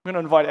I'm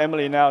going to invite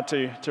Emily now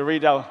to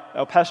read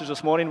our passage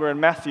this morning. We're in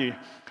Matthew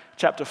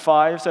chapter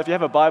 5. So if you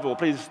have a Bible,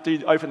 please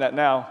do open that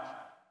now.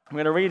 I'm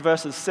going to read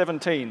verses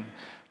 17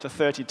 to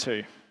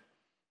 32.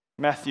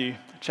 Matthew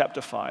chapter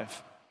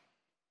 5.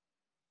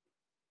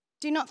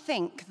 Do not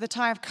think that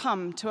I have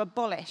come to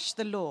abolish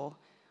the law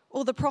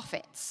or the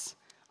prophets.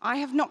 I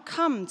have not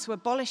come to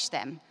abolish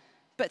them,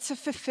 but to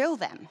fulfill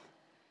them.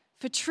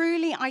 For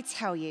truly I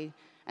tell you,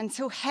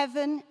 until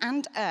heaven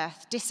and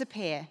earth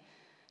disappear,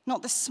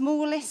 not the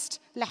smallest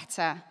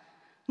letter,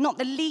 not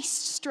the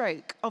least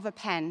stroke of a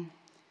pen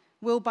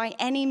will by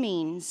any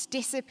means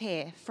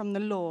disappear from the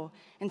law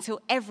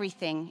until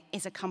everything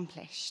is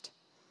accomplished.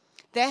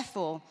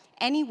 Therefore,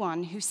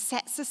 anyone who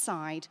sets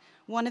aside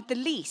one of the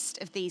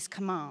least of these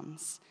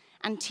commands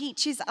and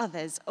teaches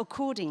others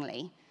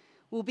accordingly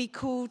will be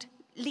called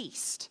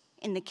least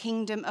in the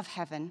kingdom of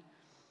heaven.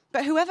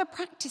 But whoever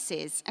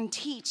practices and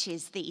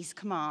teaches these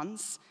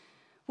commands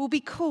will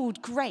be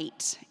called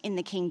great in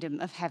the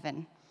kingdom of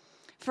heaven.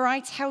 For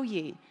I tell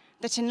you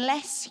that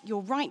unless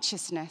your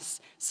righteousness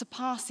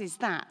surpasses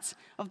that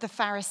of the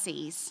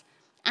Pharisees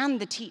and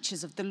the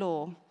teachers of the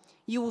law,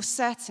 you will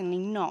certainly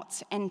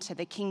not enter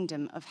the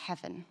kingdom of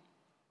heaven.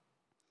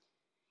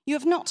 You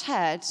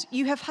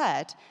have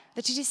heard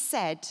that it is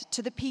said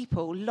to the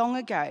people long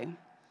ago,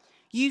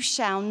 "You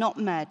shall not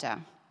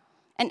murder,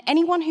 and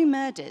anyone who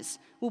murders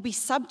will be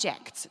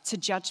subject to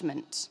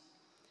judgment."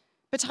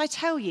 But I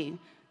tell you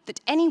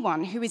that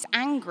anyone who is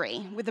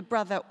angry with a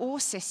brother or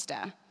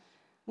sister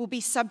will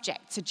be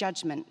subject to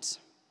judgment.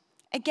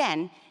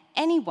 Again,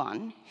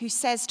 anyone who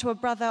says to a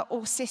brother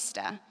or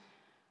sister,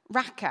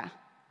 "Raca,"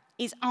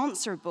 is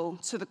answerable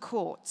to the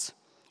court,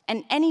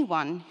 and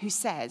anyone who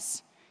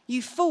says,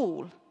 "You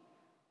fool,"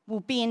 will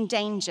be in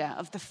danger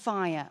of the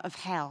fire of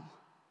hell.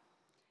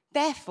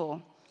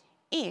 Therefore,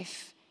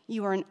 if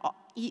you are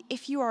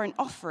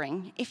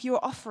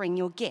offering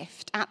your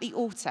gift at the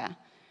altar,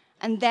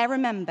 and there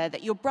remember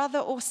that your brother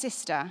or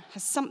sister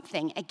has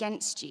something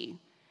against you,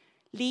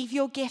 leave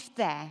your gift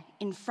there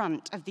in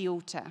front of the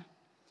altar.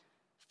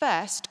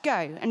 First,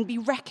 go and be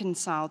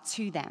reconciled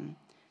to them.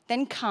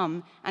 Then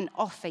come and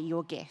offer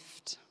your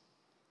gift.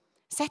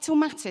 Settle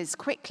matters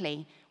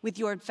quickly with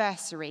your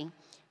adversary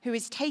who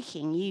is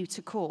taking you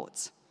to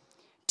court.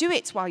 Do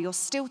it while you're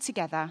still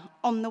together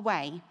on the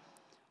way,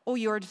 or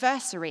your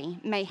adversary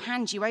may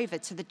hand you over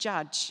to the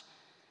judge,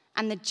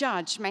 and the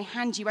judge may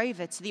hand you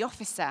over to the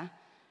officer,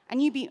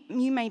 and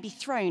you may be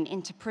thrown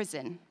into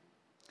prison.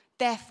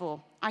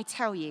 Therefore, I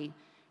tell you,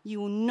 you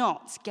will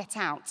not get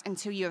out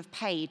until you have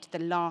paid the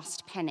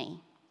last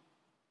penny.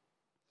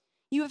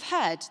 You have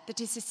heard that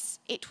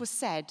it was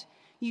said,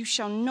 "You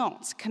shall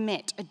not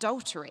commit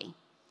adultery."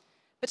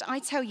 But I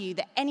tell you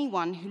that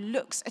anyone who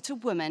looks at a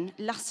woman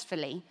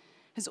lustfully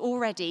has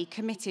already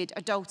committed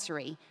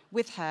adultery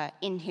with her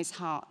in his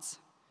heart.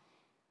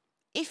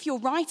 If your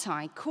right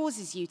eye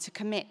causes you to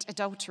commit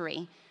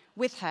adultery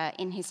with her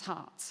in his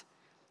heart,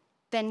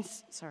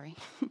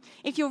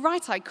 if your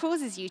right eye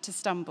causes you to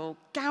stumble,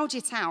 gouge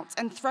it out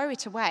and throw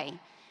it away.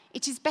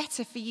 It is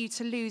better for you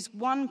to lose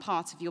one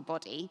part of your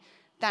body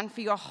than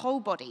for your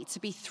whole body to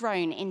be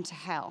thrown into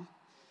hell.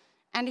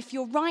 And if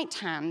your right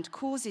hand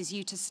causes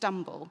you to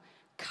stumble,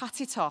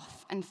 cut it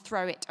off and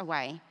throw it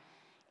away.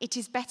 It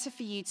is better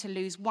for you to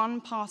lose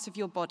one part of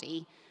your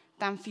body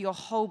than for your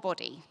whole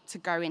body to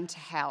go into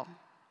hell.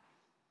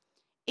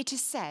 It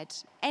is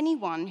said,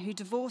 anyone who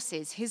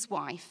divorces his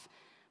wife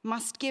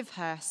must give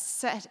her a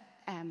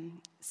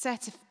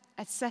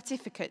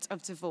certificate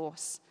of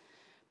divorce.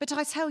 But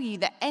I tell you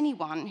that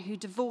anyone who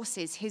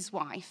divorces his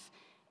wife,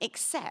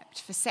 except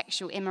for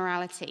sexual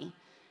immorality,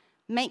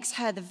 makes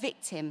her the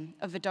victim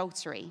of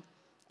adultery,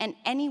 and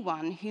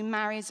anyone who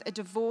marries a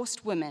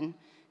divorced woman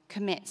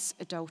commits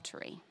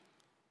adultery.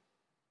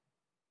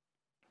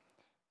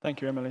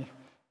 Thank you, Emily.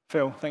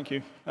 Phil, thank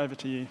you. Over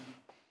to you.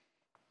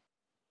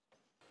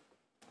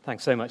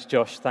 Thanks so much,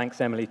 Josh. Thanks,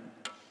 Emily.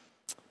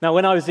 Now,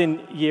 when I was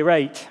in year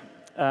 8,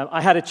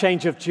 I had a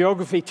change of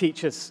geography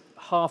teachers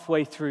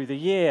halfway through the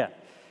year.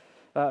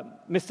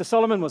 Mr.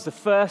 Solomon was the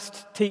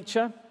first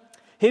teacher.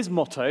 His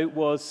motto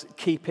was,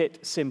 "Keep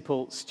it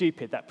simple,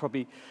 stupid." That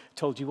probably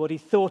told you what he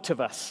thought of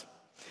us.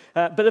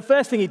 But the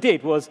first thing he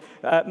did was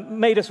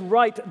made us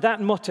write that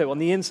motto on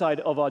the inside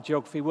of our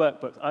geography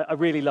workbook. I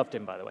really loved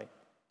him, by the way.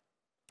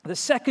 The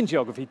second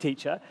geography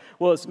teacher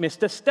was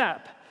Mr.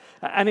 Stapp.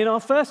 And in our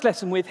first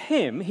lesson with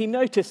him, he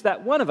noticed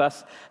that one of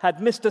us had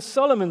Mr.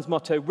 Solomon's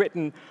motto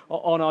written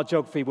on our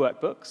geography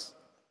workbooks.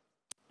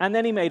 And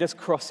then he made us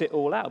cross it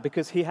all out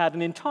because he had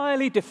an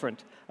entirely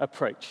different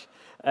approach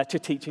to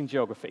teaching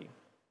geography.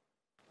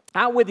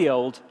 Out with the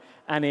old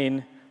and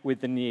in with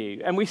the new.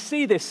 And we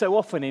see this so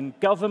often in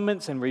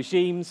governments and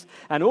regimes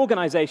and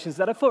organizations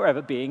that are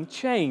forever being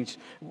changed.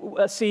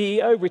 A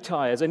CEO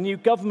retires, a new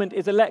government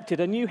is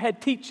elected, a new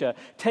head teacher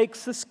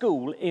takes the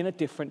school in a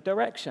different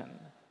direction.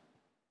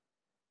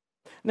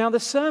 Now,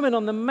 the Sermon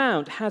on the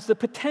Mount has the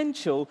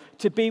potential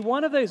to be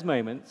one of those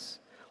moments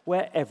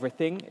where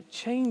everything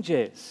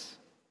changes.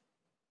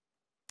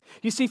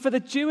 You see, for the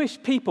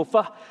Jewish people,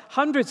 for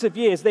hundreds of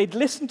years, they'd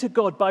listened to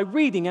God by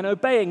reading and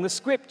obeying the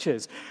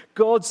scriptures,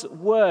 God's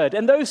word.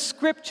 And those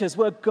scriptures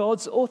were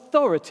God's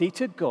authority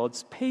to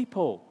God's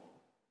people.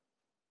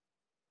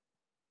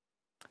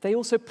 They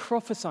also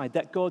prophesied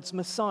that God's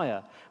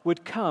Messiah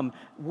would come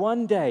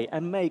one day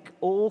and make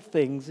all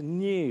things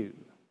new.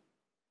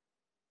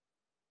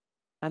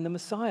 And the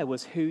Messiah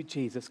was who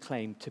Jesus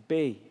claimed to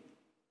be.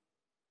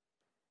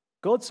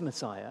 God's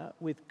Messiah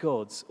with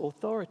God's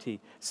authority.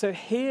 So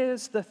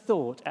here's the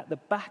thought at the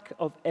back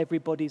of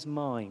everybody's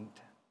mind.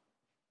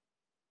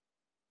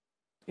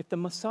 If the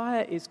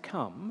Messiah is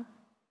come,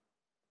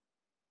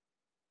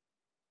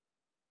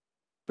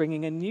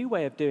 bringing a new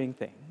way of doing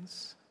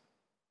things,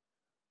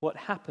 what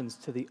happens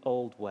to the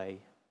old way,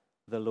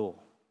 the law?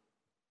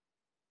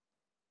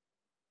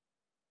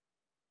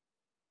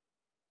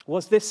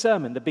 Was this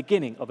sermon the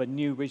beginning of a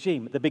new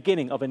regime, the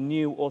beginning of a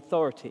new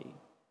authority?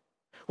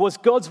 Was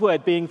God's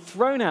word being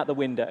thrown out the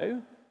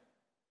window?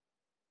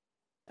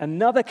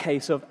 Another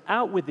case of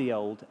out with the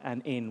old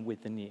and in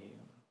with the new.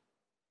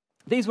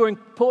 These were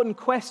important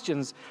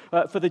questions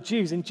for the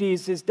Jews in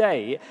Jesus'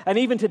 day. And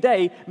even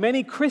today,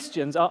 many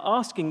Christians are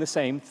asking the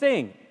same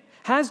thing.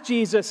 Has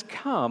Jesus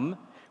come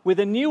with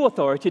a new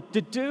authority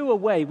to do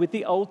away with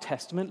the Old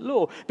Testament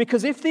law?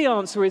 Because if the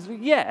answer is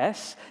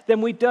yes, then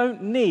we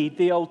don't need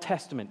the Old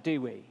Testament,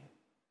 do we?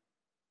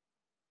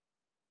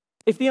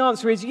 If the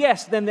answer is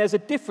yes, then there's a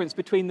difference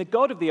between the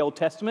God of the Old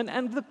Testament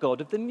and the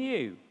God of the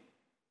New.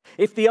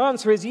 If the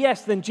answer is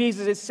yes, then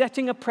Jesus is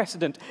setting a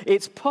precedent.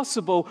 It's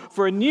possible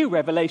for a new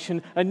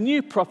revelation, a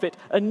new prophet,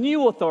 a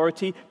new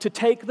authority to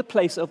take the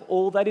place of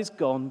all that is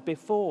gone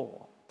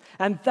before.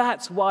 And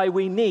that's why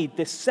we need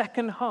this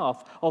second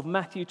half of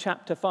Matthew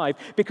chapter 5.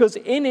 Because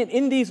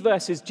in these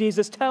verses,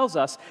 Jesus tells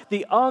us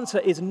the answer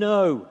is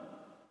no.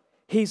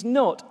 He's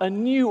not a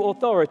new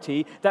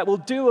authority that will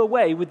do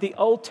away with the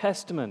Old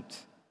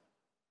Testament.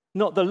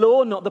 Not the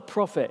law, not the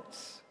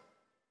prophets.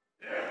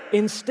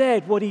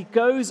 Instead, what he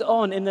goes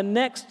on in the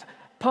next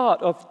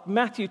part of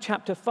Matthew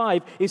chapter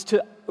 5 is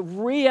to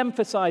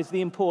re-emphasize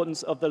the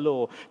importance of the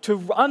law,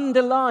 to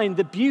underline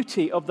the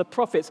beauty of the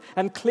prophets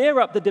and clear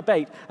up the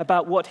debate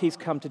about what he's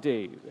come to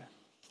do.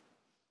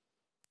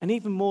 And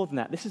even more than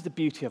that, this is the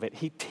beauty of it.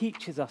 He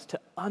teaches us to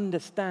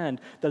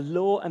understand the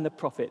law and the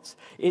prophets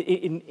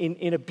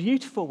in a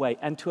beautiful way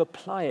and to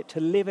apply it, to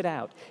live it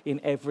out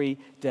in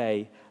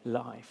everyday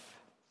life.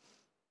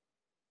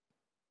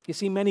 You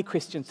see, many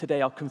Christians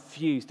today are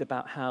confused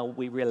about how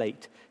we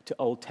relate to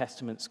Old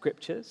Testament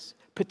scriptures,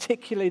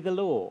 particularly the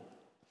law.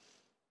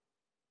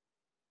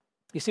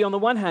 You see, on the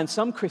one hand,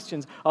 some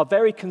Christians are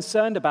very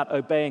concerned about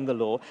obeying the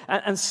law,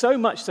 and so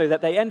much so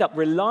that they end up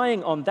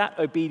relying on that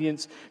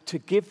obedience to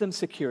give them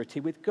security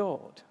with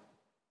God.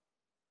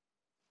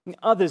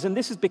 Others, and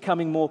this is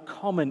becoming more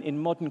common in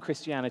modern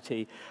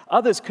Christianity,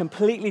 others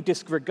completely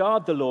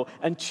disregard the law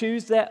and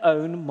choose their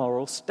own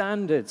moral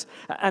standards,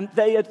 and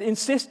they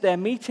insist they're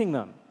meeting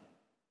them.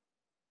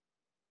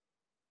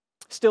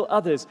 Still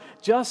others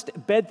just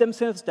bed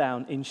themselves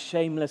down in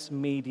shameless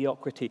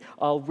mediocrity.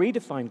 I'll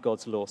redefine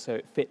God's law so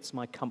it fits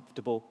my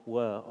comfortable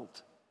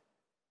world.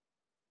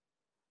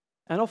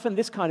 And often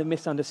this kind of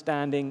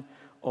misunderstanding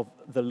of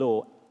the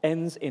law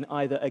ends in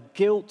either a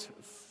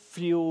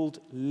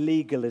guilt-fueled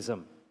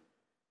legalism.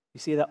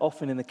 You see that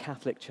often in the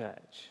Catholic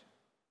Church.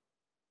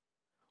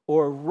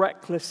 Or a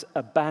reckless,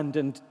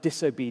 abandoned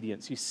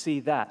disobedience. You see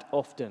that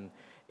often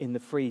in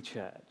the Free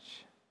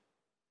Church.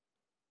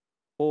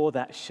 Or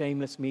that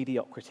shameless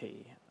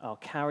mediocrity. I'll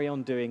carry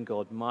on doing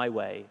God my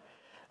way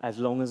as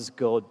long as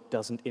God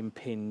doesn't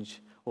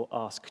impinge or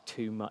ask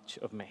too much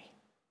of me.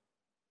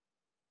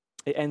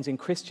 It ends in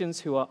Christians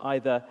who are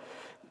either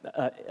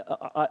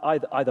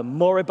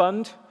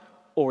moribund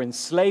or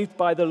enslaved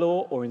by the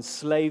law or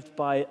enslaved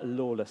by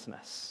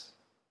lawlessness,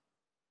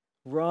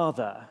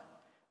 rather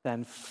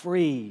than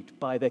freed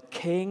by the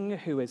King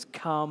who has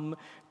come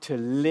to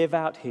live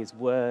out his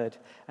word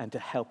and to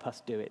help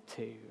us do it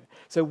too.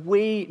 So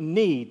we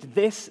need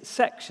this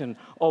section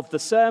of the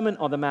Sermon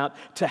on the Mount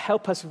to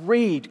help us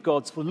read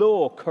God's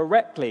law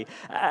correctly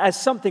as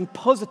something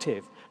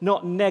positive,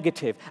 not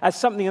negative, as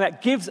something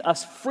that gives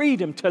us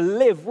freedom to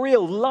live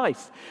real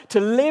life,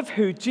 to live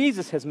who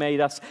Jesus has made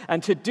us,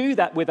 and to do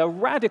that with a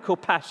radical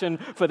passion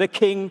for the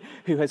King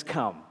who has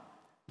come.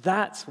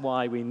 That's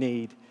why we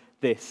need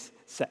this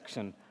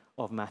section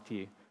of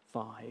Matthew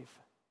 5.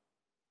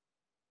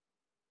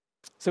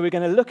 So we're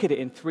going to look at it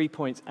in 3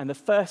 points, and the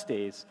first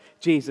is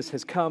Jesus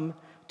has come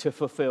to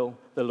fulfill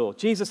the law.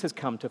 Jesus has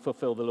come to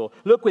fulfill the law.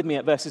 Look with me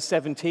at verse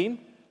 17.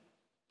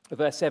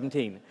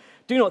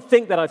 Do not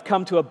think that I've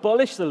come to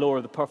abolish the law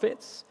of the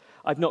prophets.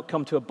 I've not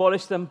come to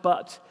abolish them,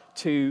 but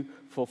to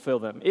fulfill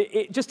them.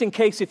 Just in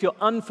case if you're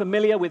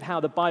unfamiliar with how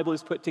the Bible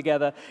is put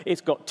together,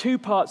 it's got two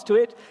parts to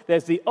it.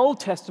 There's the Old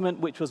Testament,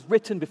 which was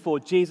written before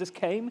Jesus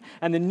came,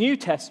 and the New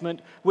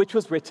Testament, which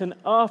was written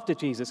after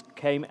Jesus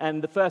came.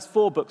 And the first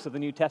 4 books of the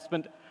New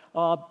Testament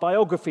are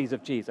biographies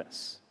of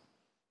Jesus.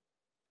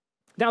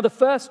 Now, the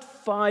first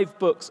 5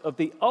 books of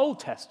the Old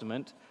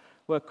Testament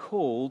were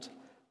called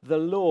the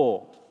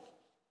law.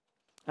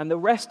 And the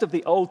rest of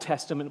the Old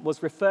Testament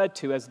was referred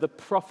to as the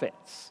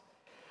prophets.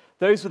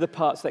 Those were the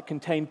parts that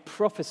contained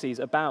prophecies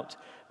about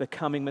the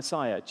coming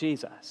Messiah,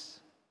 Jesus.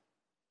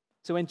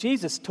 So when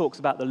Jesus talks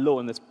about the law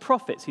and the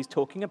prophets, he's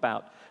talking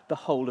about the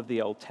whole of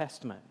the Old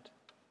Testament.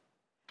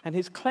 And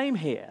his claim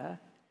here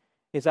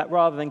is that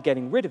rather than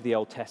getting rid of the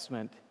Old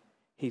Testament,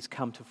 he's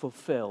come to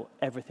fulfill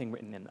everything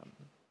written in them.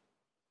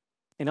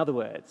 In other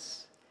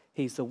words,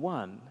 he's the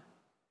one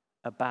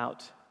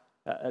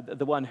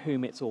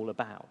whom it's all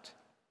about.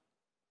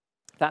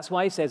 That's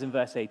why he says in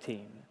verse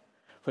 18,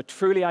 "For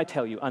truly I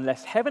tell you,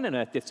 unless heaven and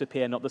earth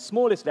disappear, not the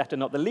smallest letter,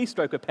 not the least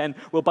stroke of pen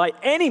will by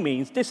any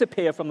means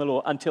disappear from the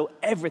law until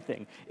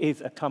everything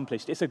is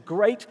accomplished." It's a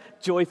great,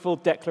 joyful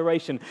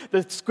declaration.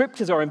 The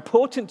scriptures are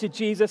important to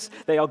Jesus.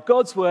 They are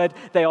God's word.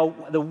 They are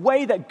the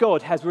way that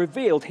God has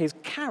revealed his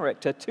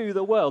character to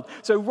the world.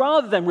 So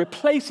rather than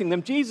replacing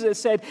them, Jesus has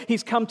said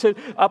he's come to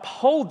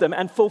uphold them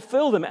and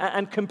fulfill them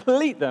and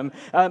complete them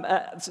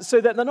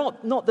so that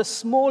not the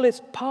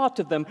smallest part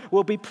of them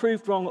will be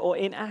proved wrong or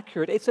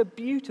inaccurate. It's a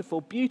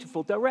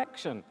beautiful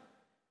direction.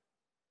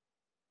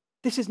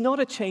 This is not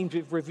a change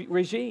of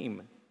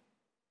regime.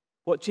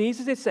 What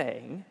Jesus is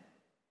saying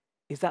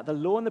is that the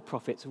law and the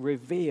prophets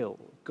reveal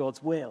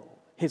God's will,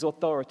 his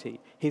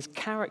authority, his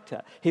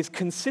character, his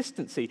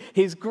consistency,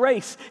 his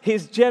grace,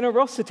 his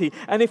generosity.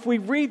 And if we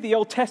read the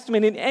Old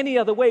Testament in any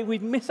other way,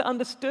 we've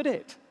misunderstood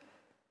it.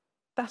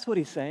 That's what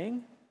he's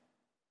saying.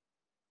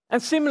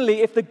 And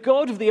similarly, if the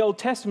God of the Old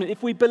Testament,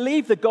 if we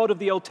believe the God of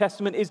the Old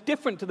Testament is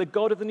different to the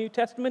God of the New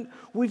Testament,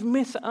 we've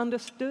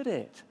misunderstood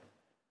it.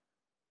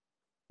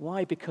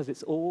 Why? Because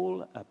it's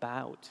all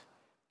about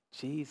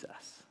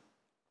Jesus.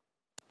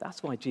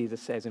 That's why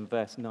Jesus says in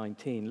verse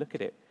 19, look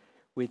at it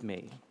with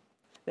me.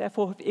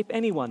 "Therefore, if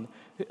anyone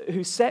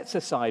who sets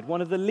aside one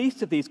of the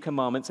least of these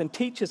commandments and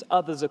teaches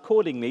others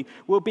accordingly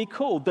will be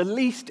called the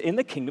least in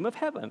the kingdom of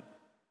heaven.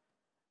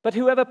 But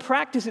whoever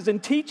practices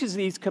and teaches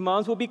these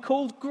commands will be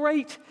called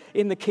great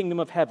in the kingdom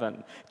of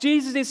heaven."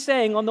 Jesus is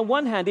saying, on the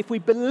one hand, if we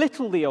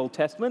belittle the Old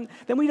Testament,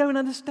 then we don't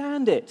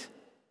understand it.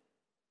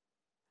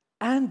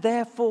 And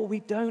therefore, we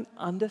don't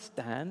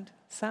understand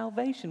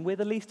salvation. We're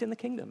the least in the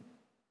kingdom.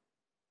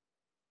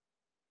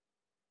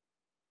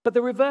 But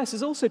the reverse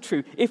is also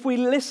true. If we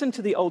listen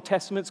to the Old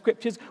Testament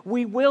scriptures,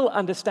 we will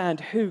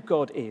understand who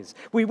God is.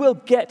 We will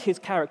get his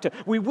character.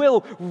 We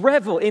will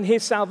revel in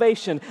his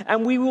salvation.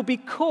 And we will be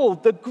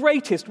called the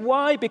greatest.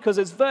 Why? Because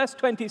as verse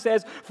 20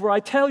 says, "For I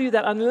tell you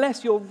that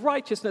unless your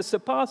righteousness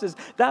surpasses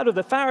that of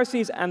the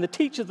Pharisees and the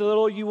teachers of the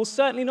law, you will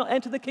certainly not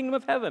enter the kingdom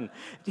of heaven."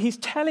 He's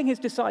telling his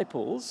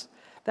disciples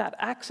that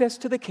access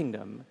to the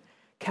kingdom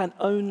can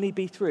only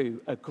be through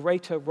a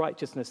greater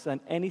righteousness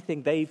than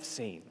anything they've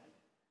seen.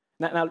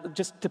 Now,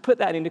 just to put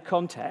that into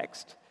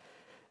context,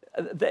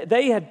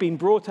 they had been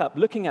brought up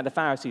looking at the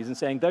Pharisees and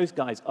saying, those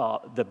guys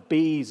are the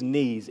bee's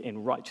knees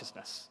in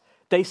righteousness.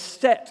 They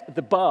set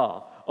the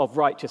bar of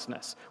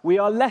righteousness. We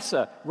are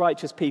lesser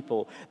righteous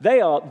people.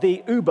 They are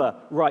the uber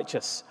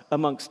righteous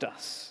amongst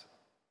us.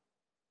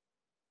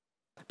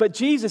 But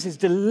Jesus is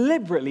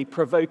deliberately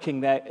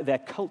provoking their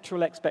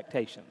cultural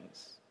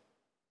expectations.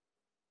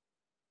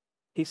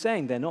 He's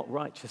saying they're not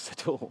righteous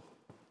at all.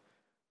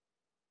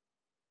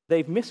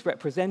 They've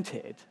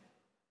misrepresented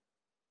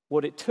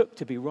what it took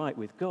to be right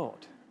with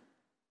God.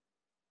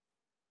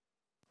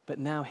 But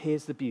now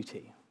here's the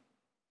beauty.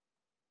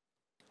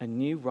 A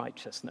new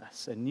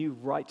righteousness, a new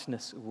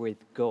rightness with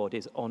God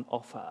is on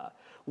offer.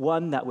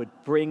 One that would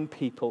bring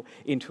people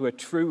into a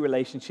true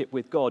relationship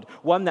with God.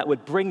 One that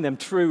would bring them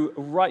true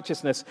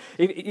righteousness.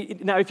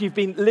 Now, if you've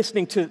been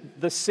listening to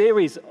the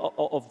series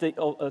on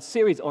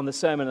the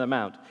Sermon on the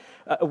Mount,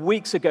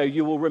 weeks ago,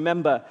 you will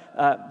remember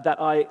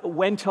that I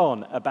went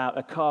on about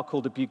a car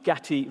called a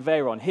Bugatti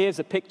Veyron. Here's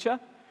a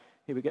picture.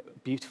 Here we go.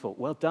 Beautiful.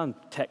 Well done,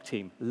 tech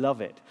team. Love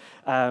it.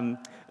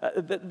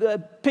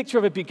 The picture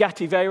of a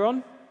Bugatti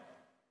Veyron,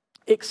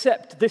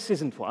 except this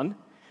isn't one.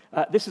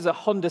 This is a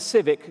Honda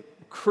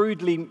Civic,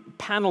 crudely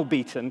panel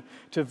beaten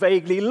to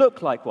vaguely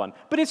look like one.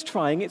 But it's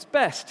trying its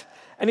best.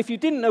 And if you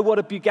didn't know what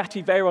a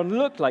Bugatti Veyron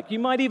looked like, you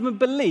might even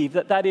believe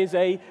that that is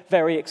a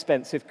very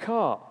expensive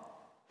car.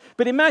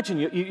 But imagine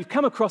you've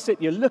come across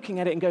it, you're looking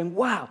at it and going,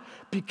 wow,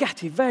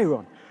 Bugatti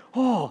Veyron.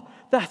 Oh,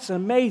 that's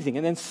amazing.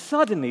 And then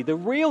suddenly the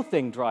real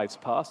thing drives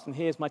past, and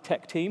here's my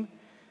tech team.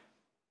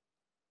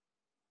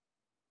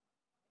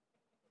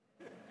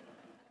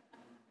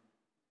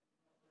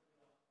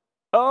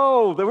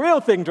 Oh, the real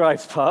thing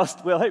drives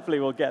past. Well, hopefully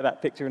we'll get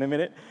that picture in a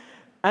minute.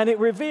 And it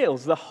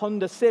reveals the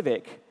Honda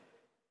Civic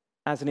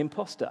as an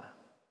imposter.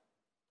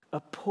 A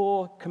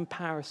poor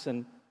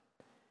comparison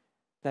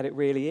that it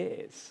really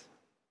is.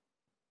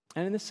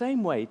 And in the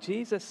same way,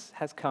 Jesus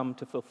has come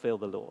to fulfill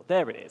the law.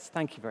 There it is.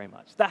 Thank you very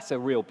much. That's a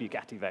real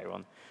Bugatti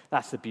Veyron.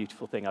 That's the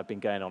beautiful thing I've been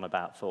going on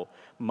about for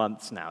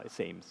months now, it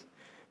seems.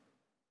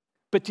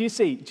 But do you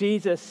see,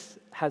 Jesus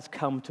has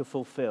come to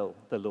fulfill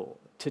the law,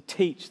 to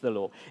teach the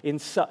law in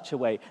such a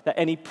way that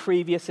any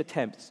previous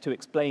attempts to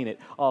explain it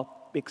are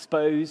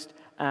exposed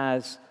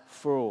as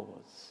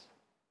frauds.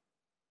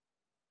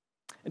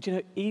 And you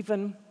know,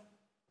 even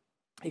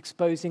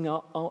exposing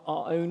our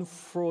own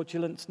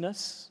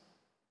fraudulentness.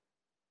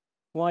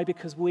 Why?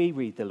 Because we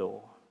read the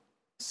law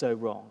so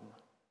wrong,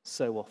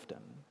 so often.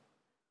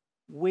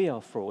 We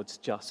are frauds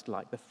just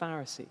like the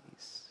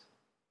Pharisees.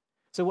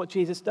 So what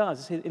Jesus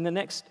does is in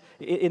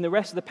the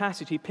rest of the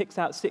passage, he picks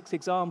out 6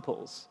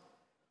 examples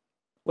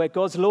where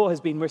God's law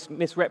has been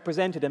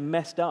misrepresented and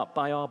messed up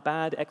by our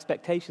bad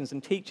expectations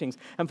and teachings.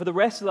 And for the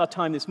rest of our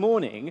time this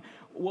morning,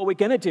 what we're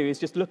going to do is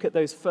just look at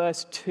those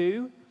first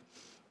 2,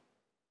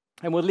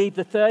 and we'll leave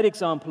the 3rd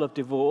example of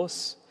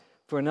divorce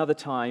for another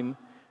time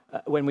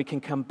when we can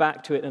come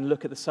back to it and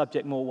look at the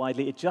subject more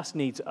widely. It just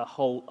needs a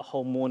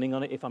whole morning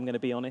on it, if I'm going to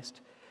be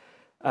honest.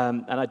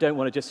 And I don't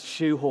want to just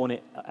shoehorn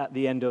it at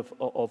the end of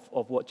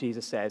what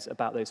Jesus says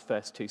about those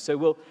first 2. So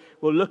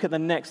we'll look at the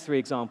next 3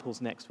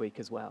 examples next week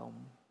as well.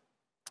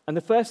 And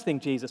the first thing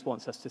Jesus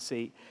wants us to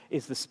see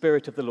is the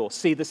spirit of the law.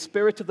 See the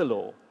spirit of the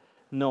law,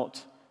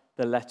 not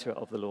the letter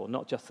of the law,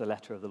 not just the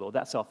letter of the law.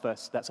 That's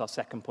our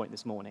second point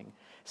this morning.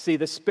 See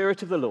the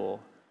spirit of the law,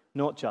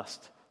 not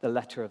just the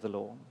letter of the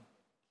law.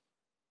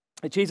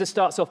 Jesus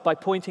starts off by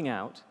pointing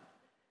out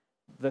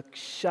the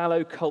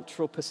shallow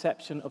cultural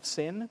perception of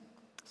sin.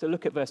 So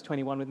look at verse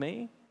 21 with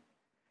me.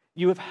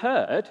 You have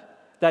heard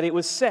that it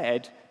was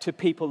said to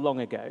people long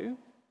ago,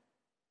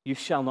 you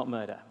shall not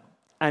murder,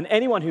 and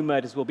anyone who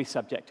murders will be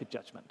subject to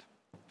judgment.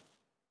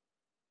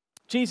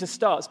 Jesus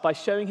starts by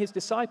showing his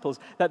disciples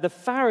that the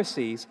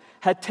Pharisees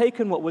had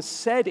taken what was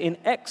said in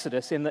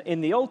Exodus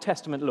in the Old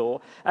Testament law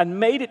and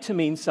made it to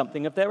mean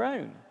something of their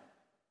own.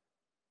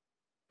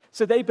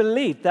 So they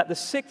believed that the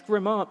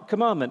 6th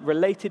commandment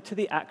related to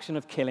the action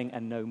of killing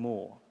and no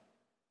more.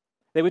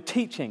 They were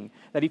teaching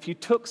that if you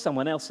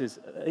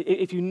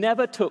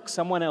never took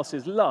someone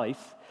else's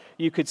life,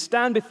 you could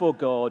stand before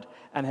God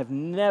and have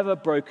never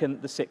broken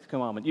the 6th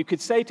commandment. You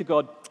could say to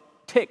God,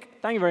 tick,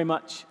 thank you very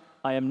much,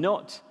 I am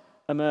not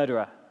a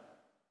murderer.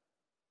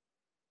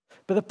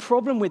 But the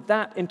problem with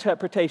that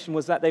interpretation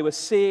was that they were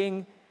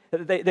seeking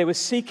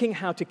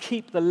how to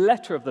keep the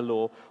letter of the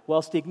law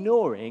whilst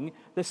ignoring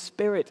the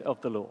spirit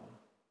of the law.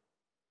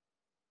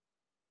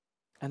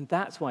 And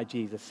that's why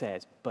Jesus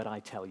says, but I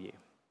tell you.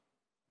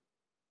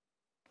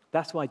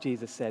 That's why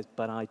Jesus says,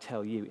 but I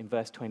tell you, in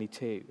verse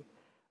 22,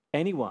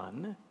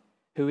 anyone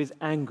who is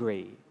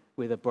angry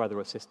with a brother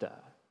or sister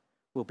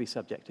will be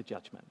subject to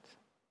judgment.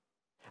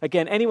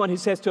 Again, anyone who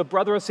says to a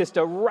brother or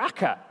sister,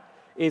 Raka,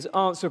 is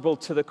answerable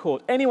to the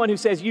court. Anyone who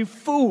says, you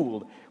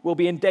fool, will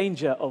be in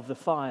danger of the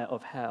fire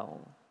of hell.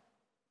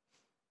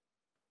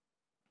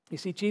 You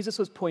see, Jesus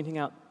was pointing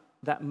out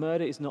that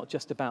murder is not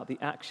just about the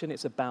action,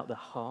 it's about the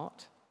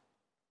heart.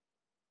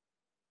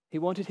 He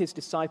wanted his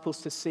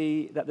disciples to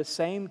see that the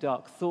same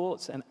dark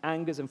thoughts and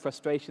angers and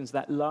frustrations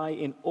that lie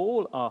in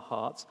all our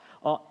hearts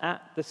are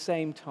at the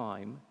same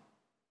time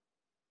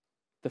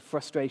the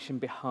frustration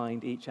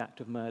behind each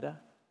act of murder.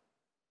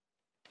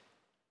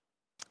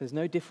 There's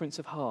no difference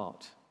of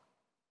heart.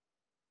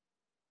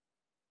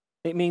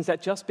 It means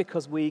that just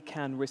because we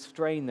can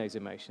restrain those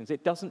emotions,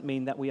 it doesn't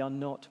mean that we are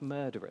not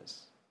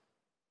murderers.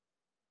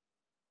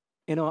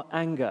 In our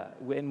anger,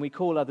 when we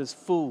call others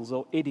fools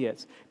or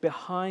idiots,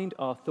 behind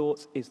our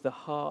thoughts is the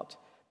heart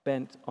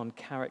bent on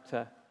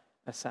character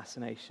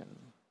assassination.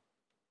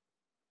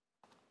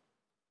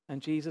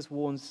 And Jesus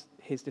warns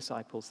his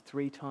disciples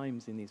 3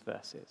 times in these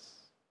verses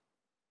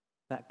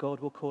that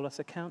God will call us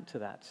account to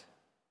that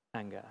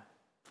anger,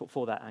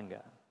 for that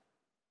anger.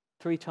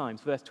 3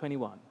 times, verse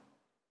 21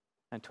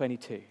 and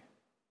 22.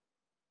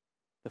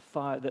 The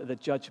fire, the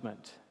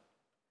judgment,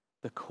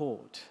 the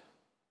court,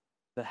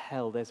 the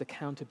hell. There's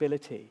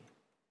accountability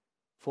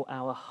for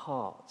our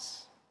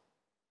hearts.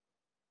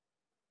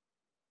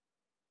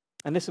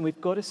 And listen, we've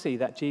got to see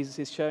that Jesus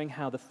is showing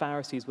how the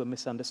Pharisees were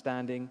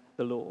misunderstanding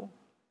the law.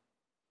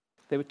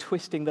 They were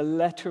twisting the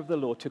letter of the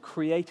law to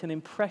create an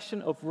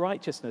impression of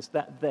righteousness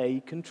that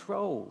they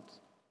controlled.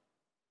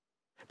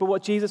 But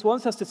what Jesus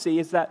wants us to see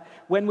is that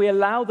when we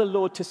allow the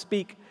Lord to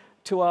speak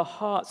to our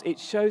hearts, it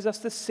shows us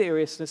the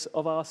seriousness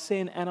of our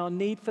sin and our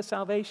need for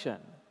salvation.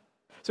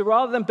 So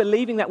rather than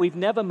believing that we've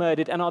never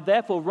murdered and are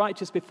therefore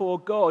righteous before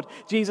God,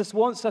 Jesus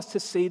wants us to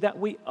see that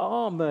we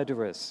are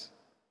murderers.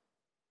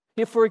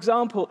 Here, for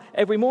example,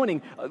 every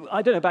morning,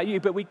 I don't know about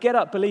you, but we get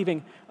up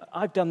believing,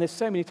 I've done this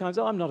so many times,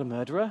 I'm not a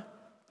murderer.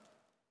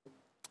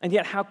 And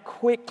yet how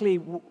quickly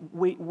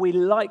we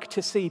like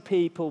to see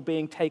people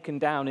being taken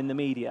down in the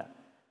media,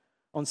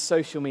 on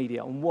social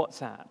media, on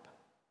WhatsApp,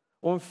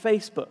 or on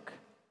Facebook.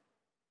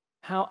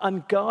 How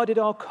unguarded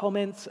our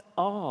comments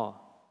are.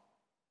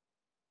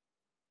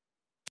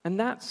 And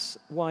that's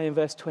why in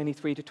verse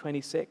 23 to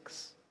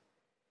 26,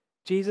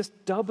 Jesus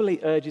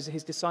doubly urges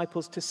his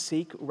disciples to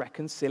seek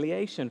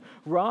reconciliation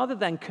rather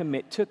than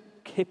commit to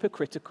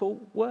hypocritical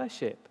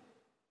worship.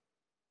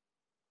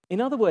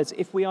 In other words,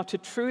 if we are to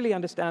truly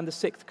understand the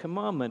 6th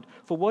commandment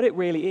for what it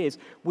really is,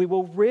 we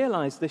will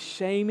realize the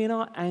shame in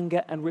our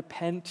anger and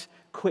repent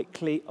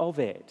quickly of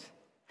it.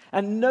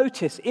 And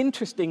notice,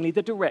 interestingly,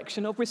 the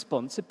direction of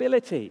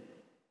responsibility.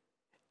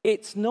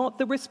 It's not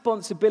the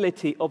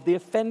responsibility of the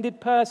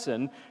offended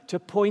person to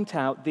point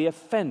out the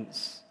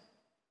offense.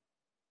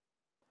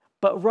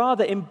 But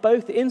rather, in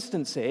both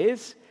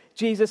instances,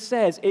 Jesus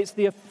says it's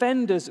the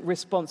offender's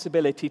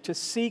responsibility to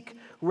seek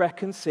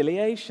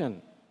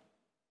reconciliation.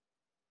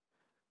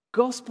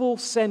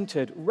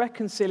 Gospel-centered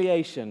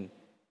reconciliation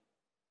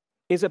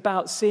is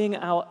about seeing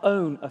our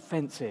own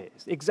offenses,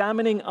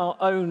 examining our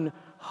own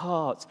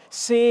hearts,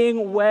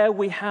 seeing where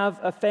we have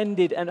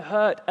offended and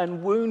hurt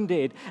and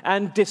wounded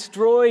and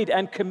destroyed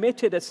and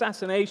committed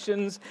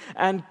assassinations,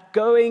 and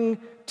going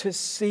to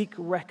seek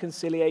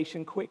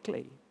reconciliation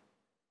quickly.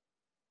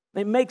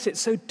 It makes it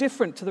so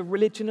different to the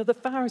religion of the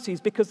Pharisees,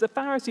 because the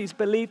Pharisees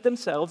believed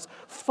themselves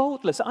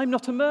faultless. I'm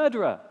not a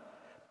murderer,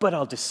 but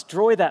I'll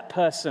destroy that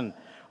person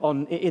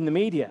in the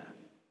media.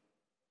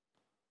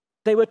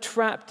 They were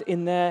trapped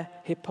in their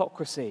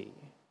hypocrisy.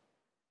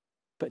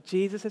 But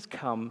Jesus has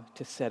come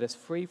to set us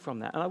free from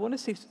that. And I want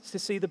us to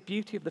see the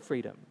beauty of the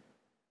freedom.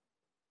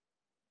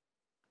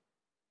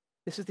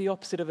 This is the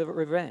opposite of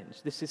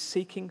revenge. This is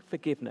seeking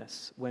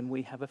forgiveness when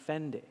we have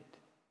offended.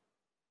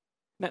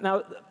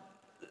 Now,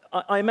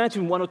 I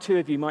imagine one or two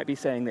of you might be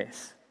saying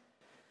this.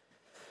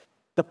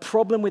 The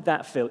problem with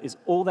that, Phil, is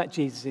all that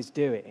Jesus is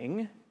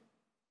doing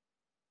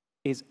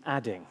is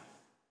adding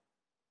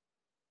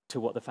to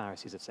what the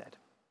Pharisees have said.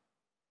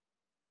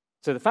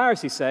 So the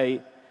Pharisees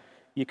say,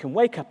 you can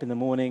wake up in the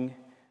morning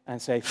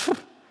and say,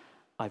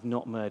 I've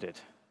not murdered.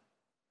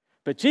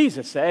 But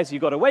Jesus says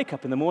you've got to wake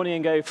up in the morning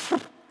and go,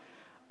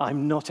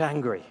 I'm not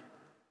angry.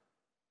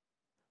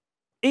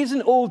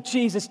 Isn't all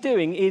Jesus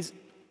doing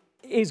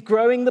is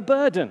growing the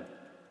burden?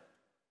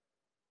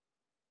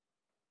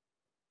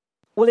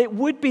 Well, it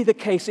would be the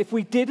case if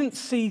we didn't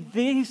see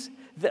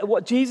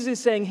what Jesus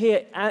is saying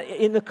here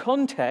in the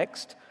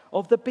context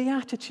of the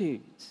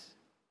Beatitudes.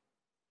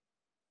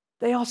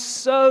 They are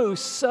so,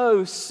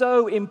 so,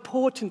 so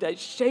important at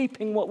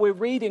shaping what we're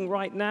reading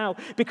right now.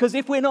 Because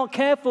if we're not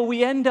careful,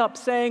 we end up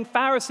saying,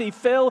 Pharisee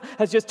Phil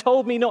has just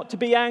told me not to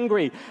be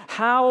angry.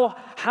 How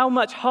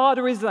much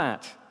harder is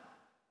that?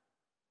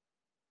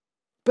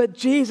 But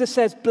Jesus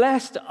says,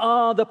 blessed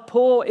are the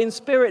poor in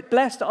spirit.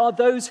 Blessed are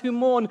those who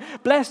mourn.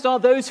 Blessed are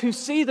those who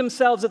see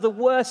themselves as the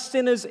worst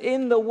sinners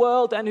in the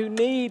world and who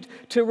need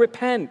to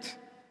repent.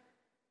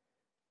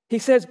 He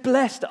says,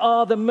 blessed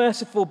are the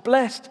merciful,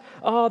 blessed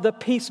are the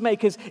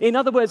peacemakers. In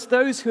other words,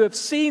 those who have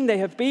seen they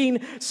have been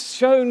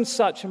shown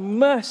such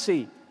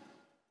mercy,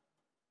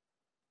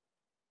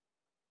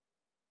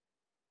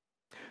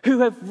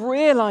 who have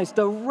realized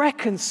the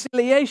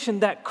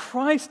reconciliation that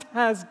Christ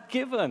has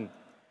given.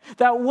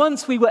 That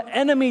once we were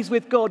enemies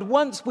with God,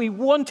 once we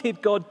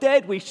wanted God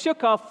dead, we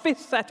shook our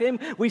fists at him,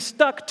 we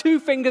stuck two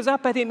fingers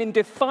up at him in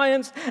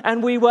defiance,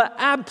 and we were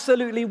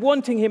absolutely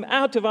wanting him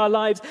out of our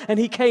lives, and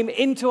he came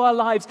into our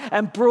lives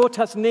and brought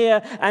us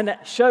near and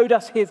showed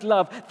us his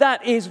love.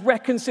 That is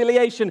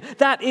reconciliation.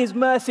 That is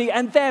mercy.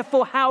 And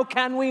therefore, how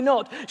can we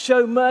not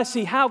show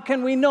mercy? How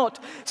can we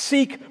not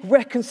seek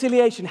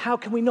reconciliation? How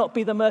can we not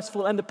be the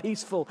merciful and the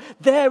peaceful?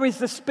 There is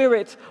the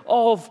spirit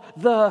of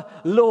the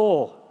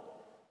law.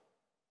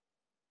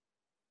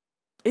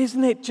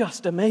 Isn't it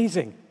just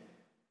amazing?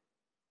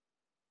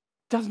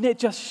 Doesn't it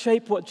just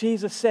shape what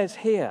Jesus says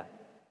here?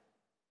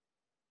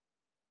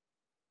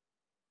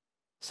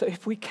 So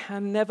if we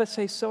can never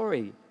say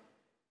sorry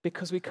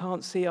because we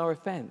can't see our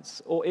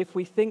offense, or if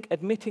we think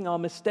admitting our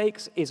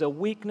mistakes is a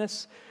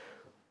weakness,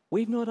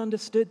 we've not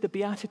understood the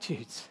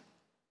Beatitudes.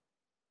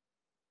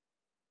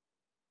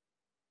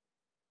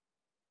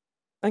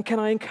 And can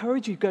I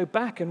encourage you, go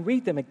back and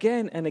read them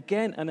again and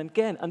again and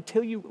again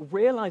until you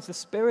realize the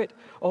spirit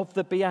of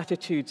the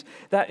Beatitudes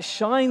that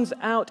shines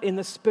out in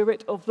the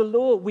spirit of the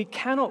law. We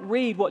cannot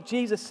read what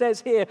Jesus says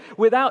here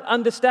without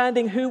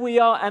understanding who we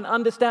are and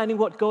understanding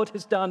what God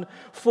has done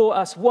for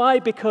us. Why?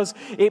 Because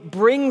it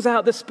brings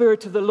out the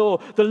spirit of the law.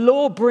 The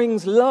law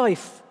brings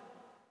life.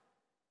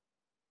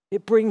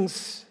 It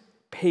brings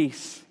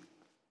peace.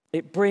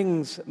 It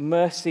brings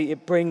mercy,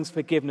 it brings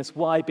forgiveness.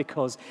 Why?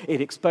 Because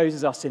it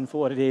exposes our sin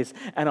for what it is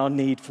and our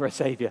need for a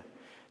Savior.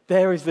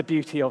 There is the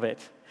beauty of it.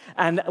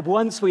 And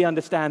once we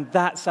understand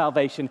that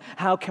salvation,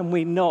 how can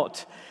we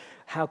not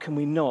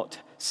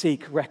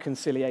seek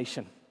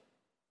reconciliation?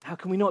 How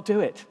can we not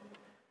do it?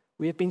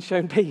 We have been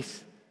shown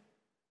peace.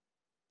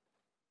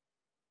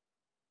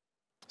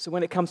 So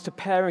when it comes to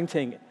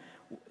parenting,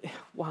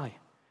 why?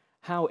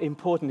 How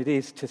important it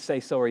is to say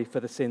sorry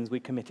for the sins we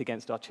commit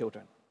against our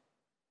children.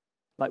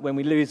 Like when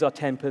we lose our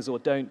tempers or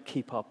don't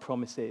keep our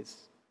promises,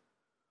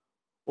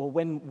 or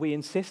when we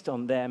insist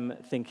on them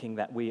thinking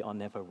that we are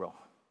never wrong.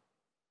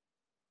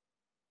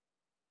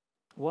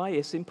 Why?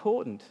 It's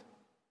important.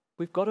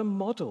 We've got to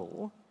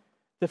model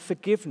the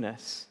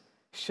forgiveness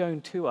shown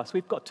to us.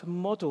 We've got to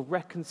model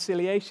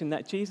reconciliation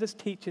that Jesus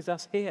teaches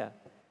us here.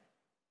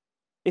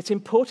 It's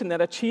important that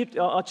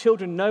our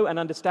children know and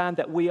understand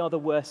that we are the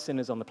worst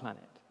sinners on the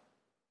planet.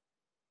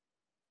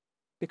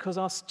 Because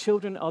our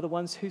children are the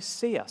ones who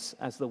see us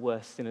as the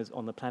worst sinners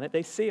on the planet.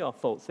 They see our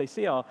faults. They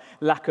see our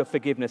lack of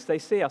forgiveness. They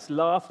see us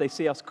laugh. They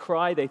see us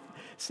cry. They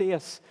see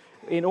us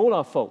in all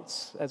our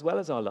faults as well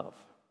as our love.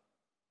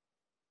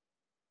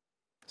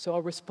 So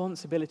our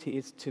responsibility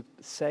is to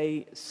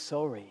say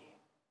sorry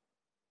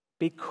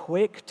Be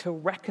quick to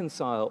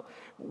reconcile.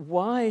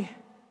 Why?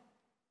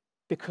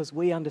 Because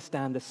we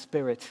understand the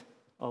spirit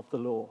of the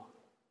law.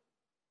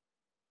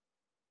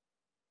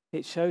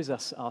 It shows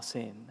us our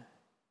sin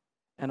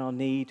and our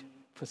need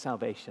for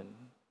salvation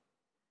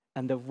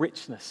and the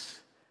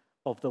richness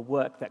of the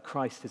work that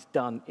Christ has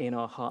done in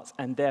our hearts.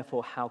 And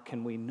therefore, how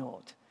can we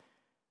not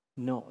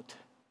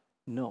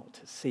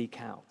seek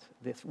out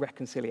this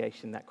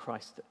reconciliation that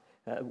Christ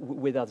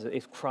with others,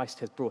 if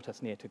Christ has brought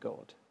us near to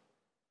God?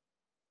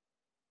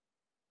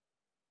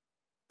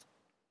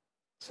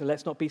 So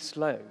let's not be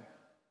slow.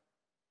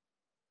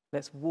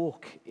 Let's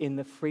walk in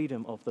the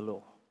freedom of the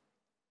law.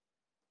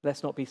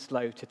 Let's not be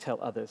slow to tell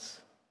others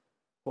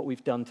what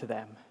we've done to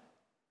them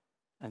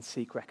and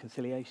seek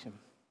reconciliation.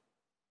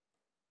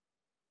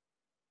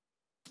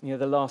 You know,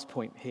 the last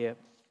point here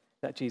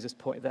that Jesus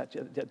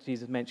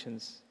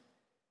mentions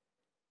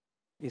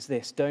is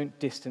this: don't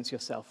distance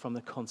yourself from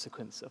the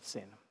consequence of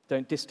sin.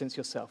 Don't distance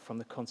yourself from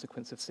the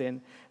consequence of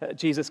sin.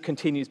 Jesus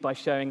continues by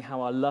showing how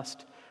our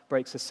lust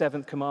breaks the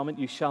seventh commandment: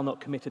 you shall not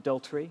commit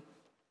adultery.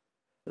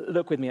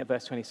 Look with me at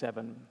verse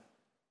 27.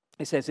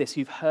 It says this: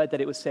 you've heard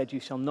that it was said, you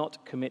shall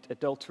not commit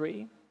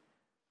adultery.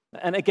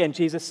 And again,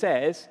 Jesus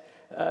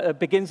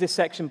begins this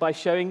section by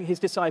showing his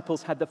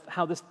disciples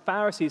how the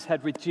Pharisees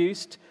had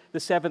reduced the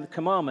seventh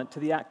commandment to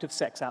the act of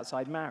sex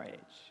outside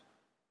marriage.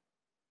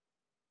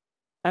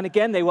 And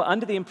again, they were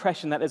under the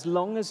impression that as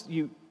long as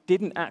you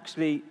didn't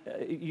actually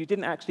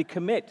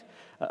commit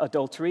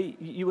adultery,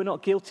 you were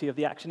not guilty of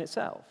the action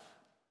itself.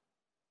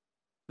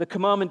 The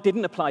commandment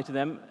didn't apply to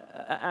them,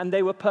 and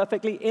they were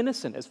perfectly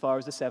innocent as far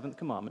as the seventh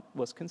commandment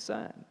was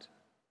concerned.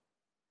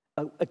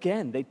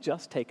 Again, they'd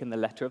just taken the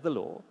letter of the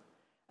law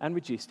and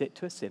reduced it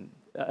to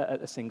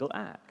a single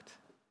act.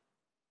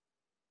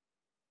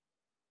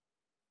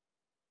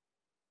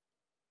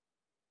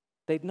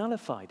 They'd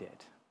nullified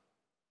it.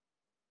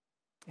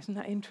 Isn't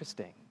that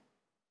interesting?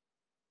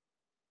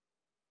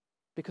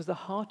 Because the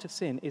heart of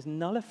sin is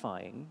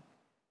nullifying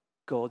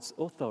God's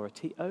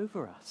authority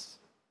over us.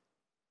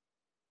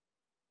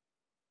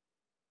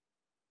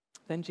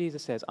 Then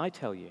Jesus says, I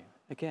tell you,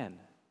 again,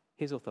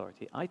 his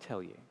authority, I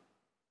tell you,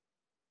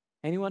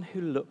 anyone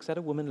who looks at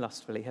a woman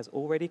lustfully has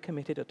already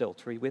committed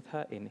adultery with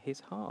her in his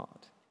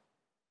heart.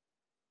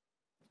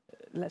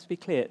 Let's be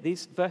clear,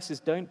 these verses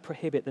don't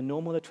prohibit the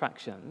normal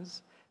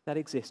attractions that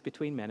exist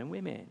between men and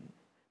women,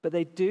 but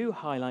they do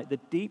highlight the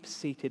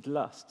deep-seated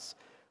lusts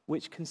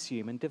which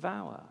consume and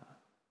devour.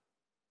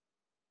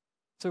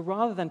 So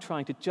rather than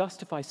trying to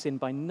justify sin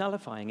by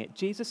nullifying it,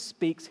 Jesus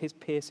speaks his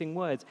piercing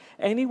words.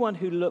 Anyone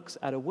who looks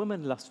at a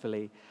woman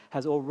lustfully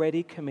has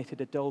already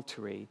committed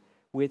adultery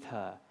with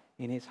her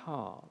in his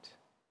heart.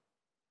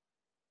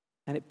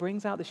 And it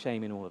brings out the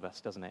shame in all of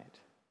us, doesn't it?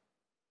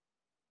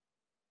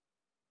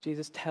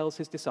 Jesus tells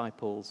his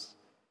disciples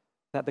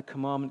that the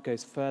commandment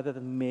goes further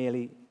than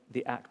merely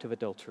the act of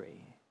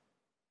adultery.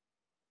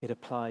 It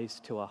applies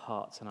to our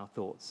hearts and our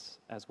thoughts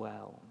as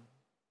well.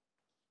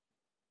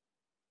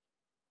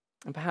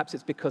 And perhaps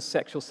it's because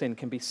sexual sin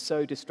can be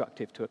so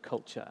destructive to a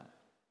culture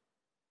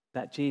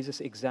that Jesus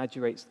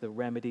exaggerates the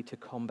remedy to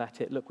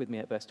combat it. Look with me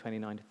at verse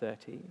 29 to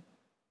 30.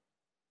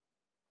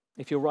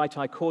 If your right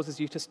eye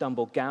causes you to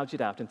stumble, gouge it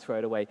out and throw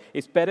it away.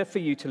 It's better for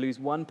you to lose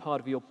one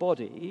part of your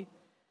body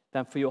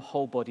than for your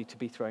whole body to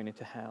be thrown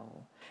into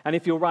hell. And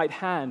if your right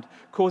hand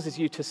causes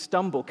you to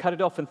stumble, cut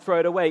it off and throw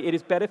it away. It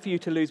is better for you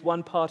to lose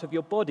one part of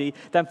your body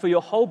than for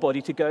your whole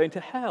body to go into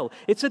hell.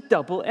 It's a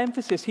double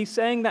emphasis. He's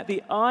saying that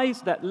the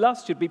eyes that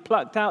lust should be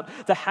plucked out,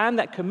 the hand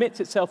that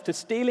commits itself to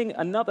stealing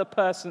another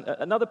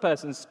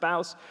person's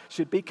spouse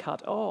should be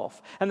cut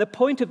off. And the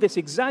point of this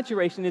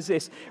exaggeration is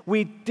this: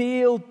 we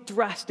deal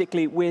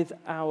drastically with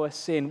our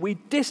sin. We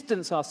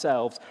distance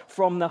ourselves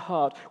from the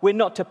heart. We're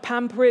not to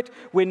pamper it.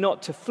 We're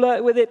not to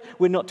flirt with it.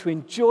 We're not to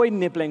enjoy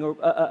nibbling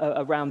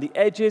around the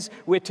edges.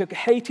 We're to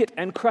hate it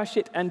and crush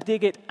it and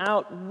dig it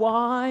out.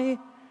 Why?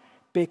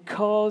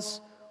 Because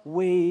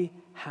we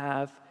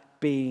have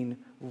been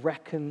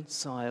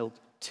reconciled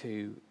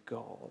to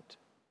God.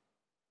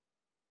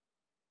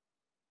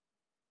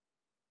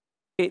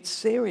 It's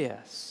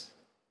serious.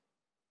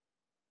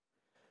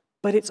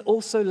 But it's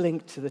also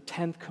linked to the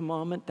 10th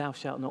commandment, thou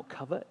shalt not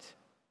covet.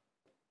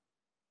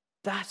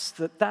 That's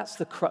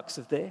the crux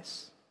of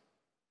this.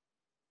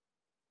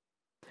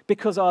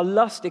 Because our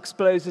lust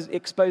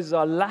exposes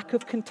our lack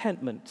of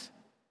contentment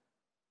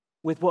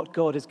with what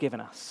God has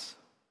given us.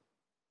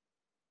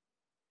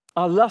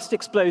 Our lust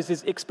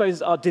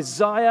exposes our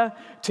desire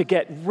to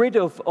get rid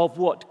of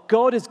what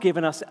God has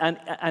given us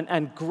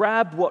and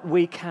grab what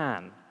we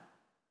can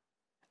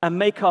and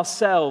make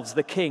ourselves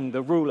the king,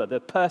 the ruler,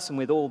 the person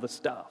with all the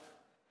stuff,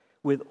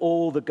 with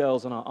all the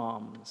girls on our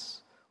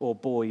arms or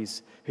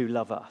boys who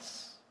love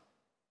us.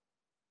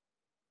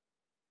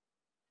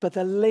 But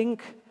the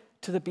link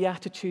to the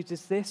Beatitudes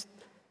is this: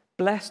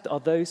 Blessed are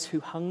those who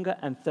hunger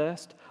and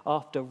thirst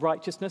after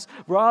righteousness,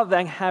 rather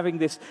than having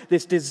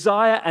this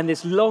desire and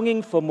this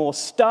longing for more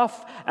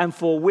stuff and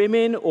for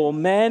women or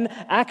men.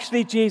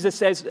 Actually, Jesus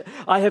says,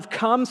 I have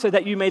come so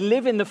that you may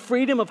live in the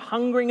freedom of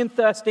hungering and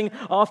thirsting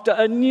after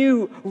a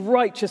new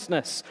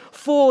righteousness,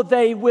 for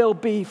they will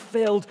be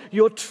filled.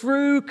 Your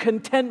true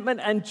contentment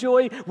and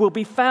joy will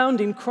be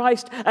found in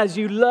Christ as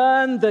you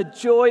learn the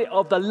joy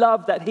of the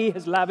love that he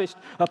has lavished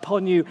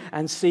upon you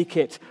and seek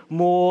it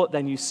more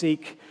than you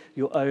seek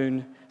your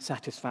own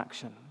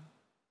satisfaction.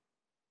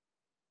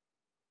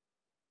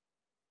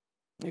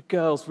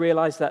 Girls,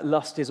 realize that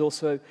lust is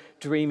also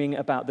dreaming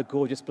about the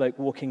gorgeous bloke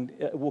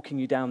walking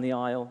you down the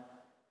aisle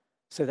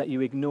so that you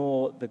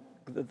ignore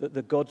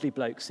the godly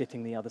bloke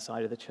sitting the other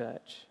side of the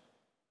church.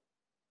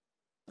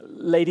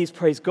 Ladies,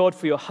 praise God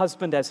for your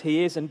husband as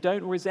he is, and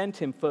don't resent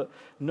him for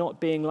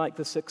not being like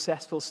the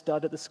successful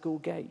stud at the school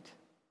gate.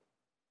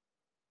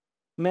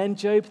 Men,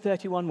 Job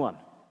 31:1.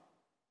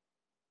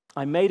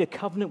 I made a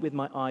covenant with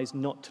my eyes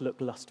not to look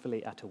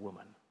lustfully at a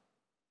woman.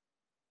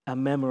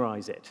 And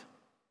memorize it.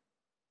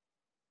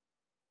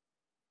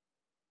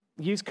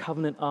 Use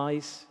covenant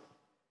eyes.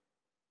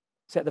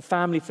 Set the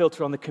family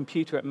filter on the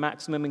computer at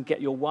maximum and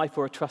get your wife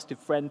or a trusted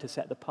friend to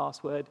set the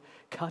password.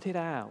 Cut it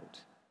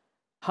out.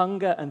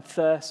 Hunger and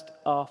thirst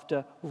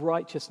after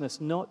righteousness,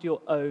 not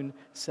your own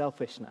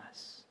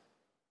selfishness.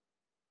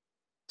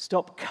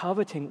 Stop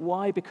coveting.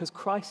 Why? Because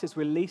Christ has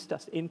released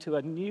us into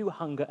a new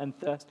hunger and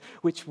thirst,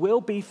 which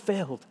will be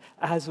filled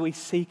as we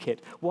seek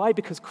it. Why?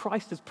 Because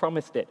Christ has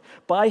promised it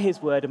by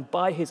his word and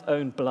by his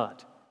own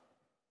blood.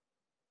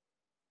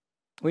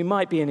 We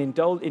might be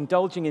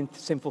indulging in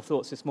sinful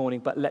thoughts this morning,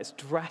 but let's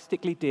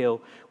drastically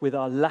deal with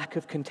our lack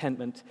of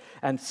contentment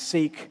and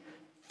seek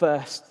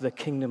first the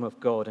kingdom of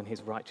God and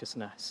his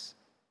righteousness.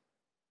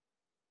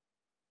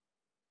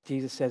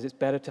 Jesus says it's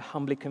better to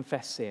humbly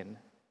confess sin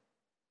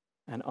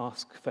and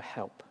ask for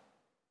help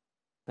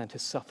than to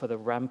suffer the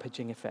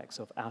rampaging effects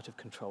of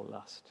out-of-control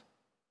lust.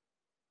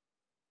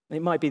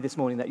 It might be this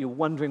morning that you're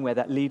wondering where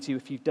that leaves you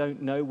if you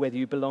don't know whether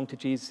you belong to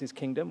Jesus'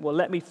 kingdom. Well,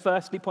 let me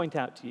firstly point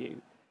out to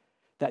you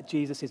that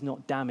Jesus is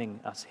not damning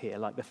us here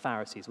like the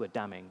Pharisees were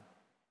damning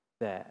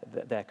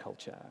their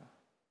culture.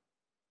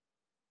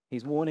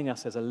 He's warning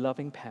us as a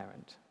loving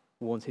parent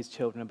warns his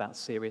children about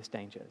serious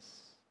dangers.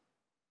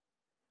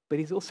 But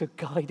he's also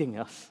guiding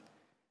us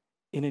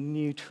in a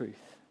new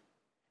truth,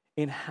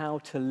 in how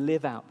to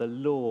live out the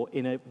law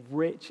in a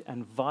rich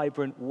and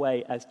vibrant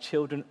way as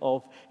children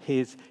of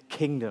his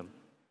kingdom.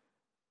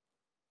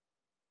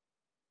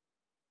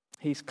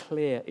 He's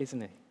clear,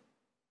 isn't he?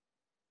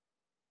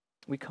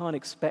 We can't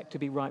expect to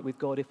be right with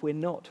God if we're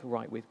not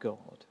right with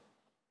God.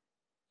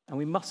 And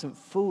we mustn't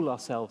fool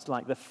ourselves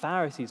like the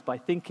Pharisees by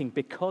thinking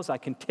because I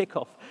can tick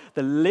off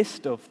the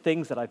list of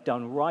things that I've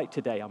done right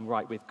today, I'm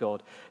right with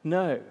God.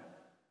 No.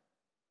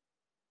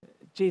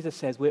 Jesus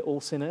says we're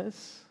all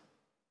sinners.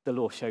 The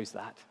law shows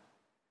that.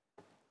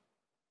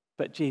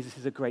 But Jesus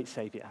is a great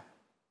Savior.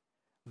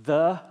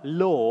 The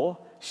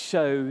law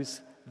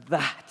shows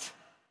that.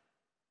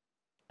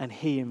 And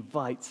he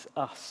invites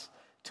us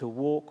to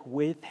walk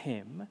with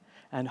him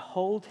and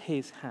hold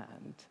his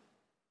hand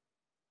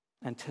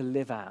and to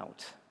live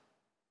out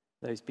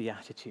those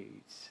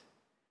beatitudes,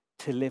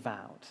 to live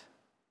out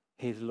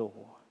his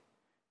law,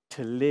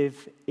 to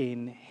live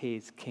in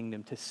his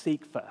kingdom, to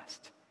seek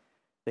first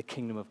the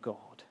kingdom of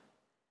God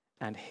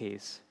and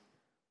his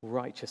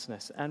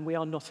righteousness. And we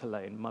are not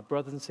alone. My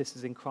brothers and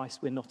sisters in Christ,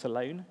 we're not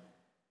alone.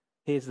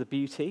 Here's the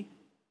beauty.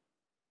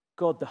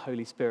 God, the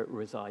Holy Spirit,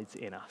 resides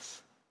in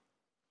us.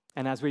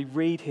 And as we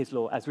read his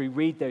law, as we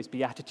read those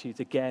Beatitudes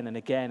again and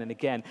again and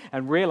again,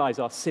 and realize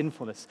our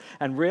sinfulness,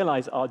 and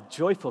realize our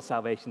joyful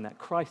salvation that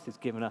Christ has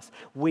given us,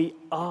 we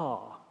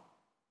are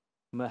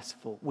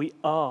merciful. We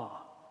are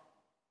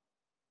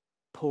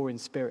poor in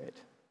spirit.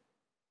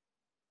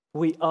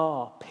 We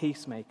are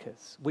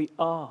peacemakers. We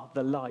are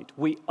the light.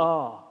 We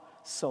are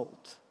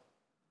salt.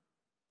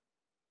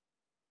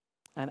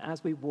 And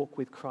as we walk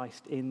with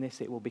Christ in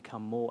this, it will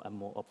become more and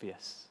more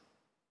obvious.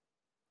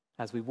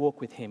 As we walk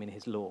with him in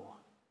his law,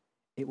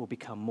 it will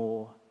become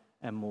more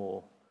and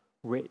more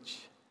rich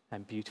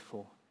and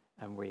beautiful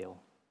and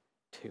real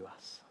to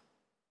us.